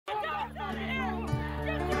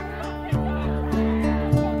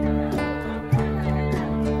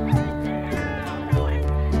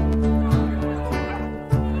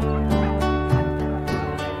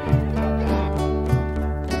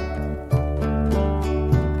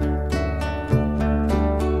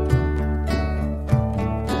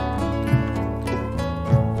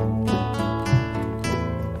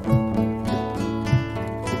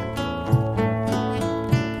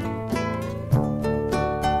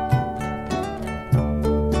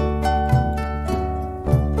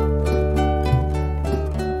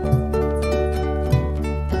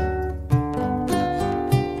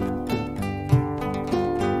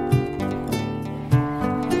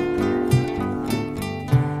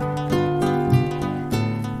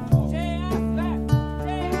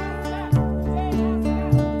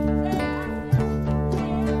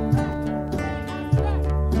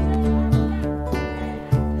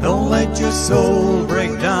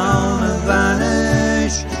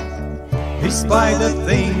despite the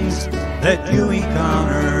things that you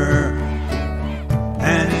encounter.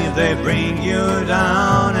 And if they bring you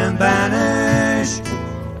down and banish,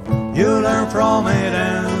 you learn from it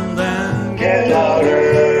and then get louder.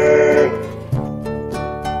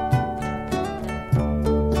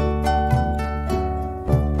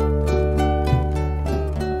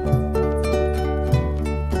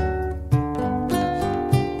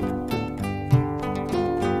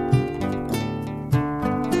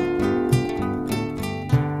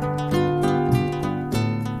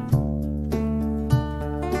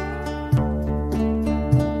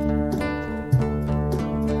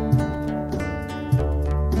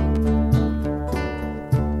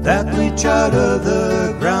 That reach out of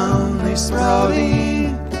the ground is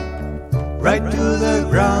sprouting, right to the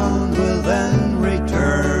ground will then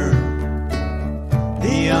return.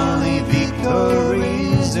 The only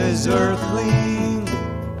victories is earthly,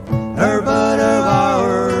 are but of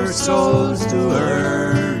our souls to earn.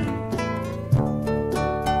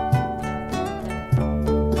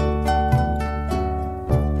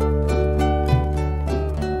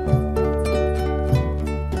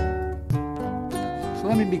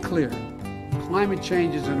 Let me be clear. Climate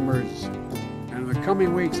change is an emergency. And in the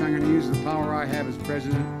coming weeks, I'm going to use the power I have as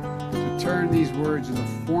president to turn these words into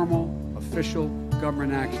formal, official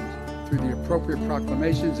government actions through the appropriate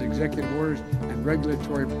proclamations, executive orders, and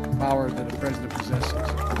regulatory power that a president possesses.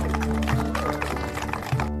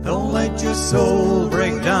 Don't let your soul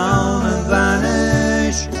break down and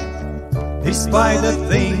vanish, despite the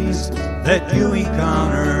things that you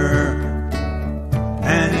encounter.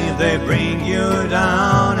 And if they bring you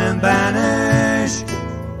down and banish,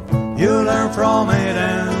 you learn from it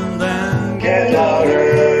and then get louder.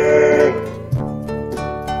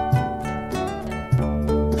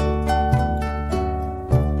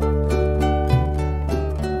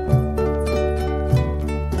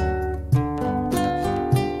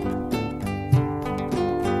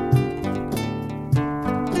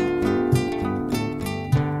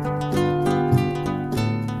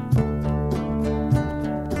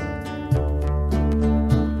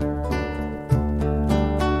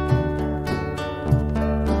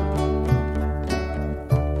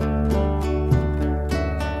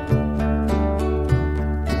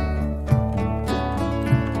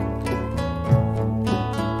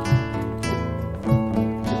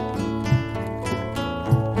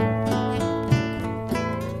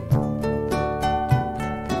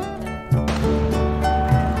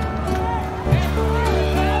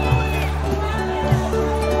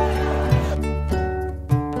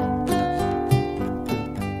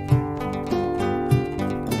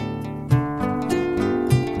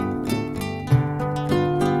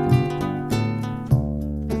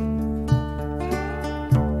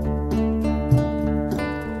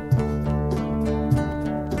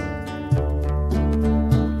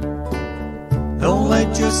 Don't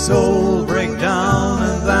let your soul break down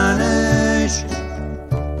and vanish,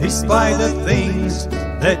 despite the things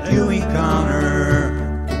that you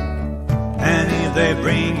encounter. And if they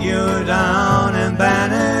bring you down and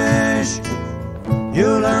banish, you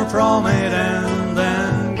learn from it and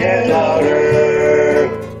then get louder.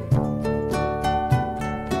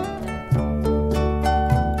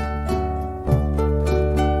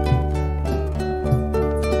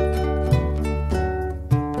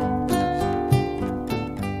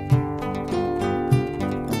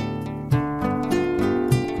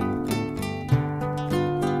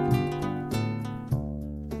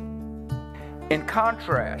 In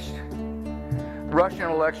contrast, Russian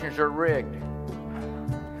elections are rigged.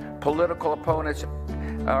 Political opponents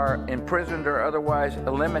are imprisoned or otherwise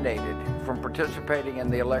eliminated from participating in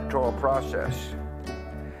the electoral process.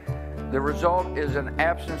 The result is an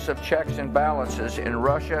absence of checks and balances in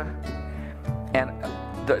Russia and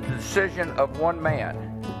the decision of one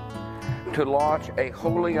man to launch a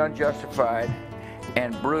wholly unjustified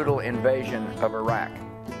and brutal invasion of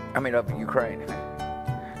of Ukraine.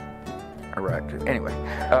 Iraq, anyway,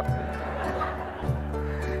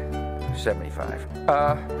 75.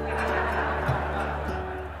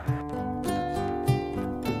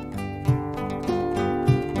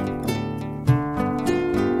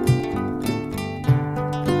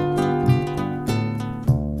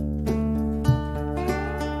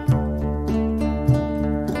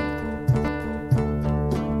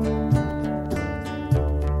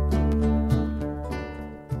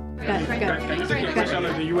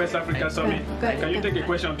 US-Africa Summit. Can you take a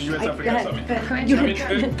question on the US-Africa Summit?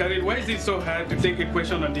 Karen, why is it so hard to take a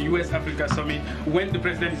question on the US-Africa Summit when the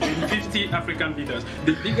president is with 50 African leaders,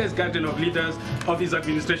 the biggest gathering of leaders of his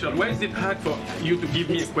administration? Why is it hard for you to give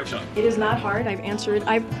me a question? It is not hard. I've answered.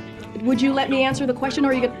 Would you let me answer the question, or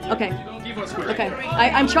are you going? Okay. give us questions. Okay.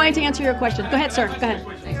 I'm trying to answer your question. Go ahead, sir. Go ahead.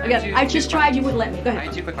 Again, I just tried. You wouldn't let me. Go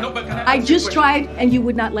ahead. No, but can I just tried, and you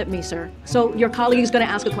would not let me, sir. So your colleague is going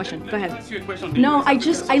to ask a question. Go ahead. No, I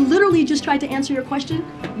literally just tried to answer your question.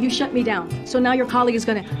 You shut me down. So now your colleague is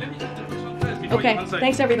going to. Okay.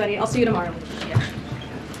 Thanks, everybody. I'll see you tomorrow.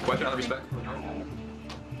 Question out of respect.